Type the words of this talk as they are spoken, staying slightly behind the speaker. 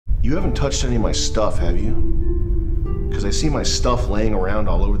You haven't touched any of my stuff, have you? Because I see my stuff laying around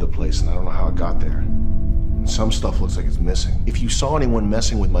all over the place and I don't know how it got there. And some stuff looks like it's missing. If you saw anyone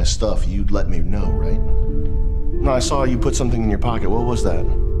messing with my stuff, you'd let me know, right? No, I saw you put something in your pocket. What was that?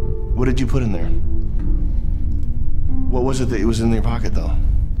 What did you put in there? What was it that was in your pocket, though?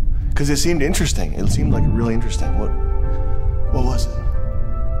 Because it seemed interesting. It seemed like really interesting. What was it?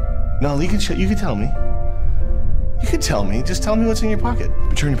 No, you can tell me. You can tell me. Just tell me what's in your pocket.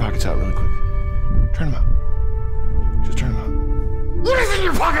 But turn your pockets out really quick. Turn them out. Just turn them out. What is in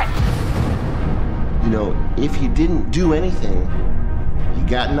your pocket? You know, if you didn't do anything, you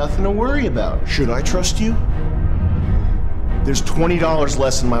got nothing to worry about. Should I trust you? There's $20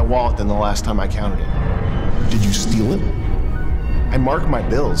 less in my wallet than the last time I counted it. Did you steal it? I mark my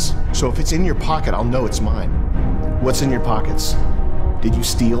bills, so if it's in your pocket, I'll know it's mine. What's in your pockets? Did you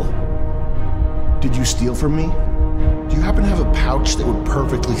steal? Did you steal from me? Do you happen to have a pouch that would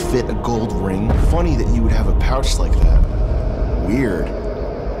perfectly fit a gold ring? Funny that you would have a pouch like that. Weird.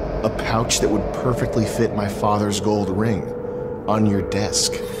 A pouch that would perfectly fit my father's gold ring on your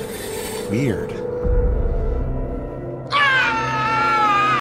desk. Weird.